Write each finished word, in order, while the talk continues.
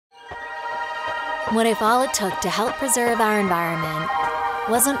What if all it took to help preserve our environment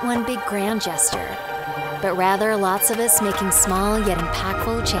wasn't one big grand gesture, but rather lots of us making small yet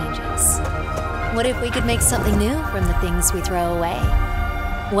impactful changes? What if we could make something new from the things we throw away?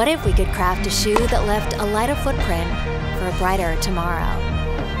 What if we could craft a shoe that left a lighter footprint for a brighter tomorrow?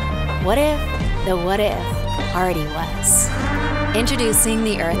 What if the what if already was? Introducing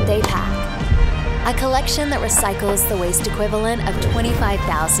the Earth Day Pack, a collection that recycles the waste equivalent of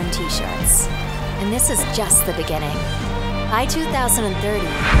 25,000 t-shirts. And this is just the beginning. By 2030,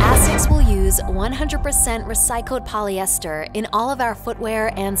 ASICS will use 100% recycled polyester in all of our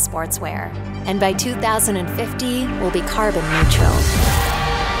footwear and sportswear. And by 2050, we'll be carbon neutral.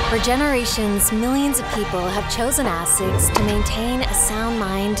 For generations, millions of people have chosen ASICS to maintain a sound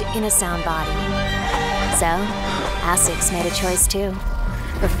mind in a sound body. So, ASICS made a choice too,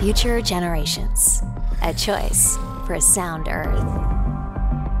 for future generations. A choice for a sound Earth.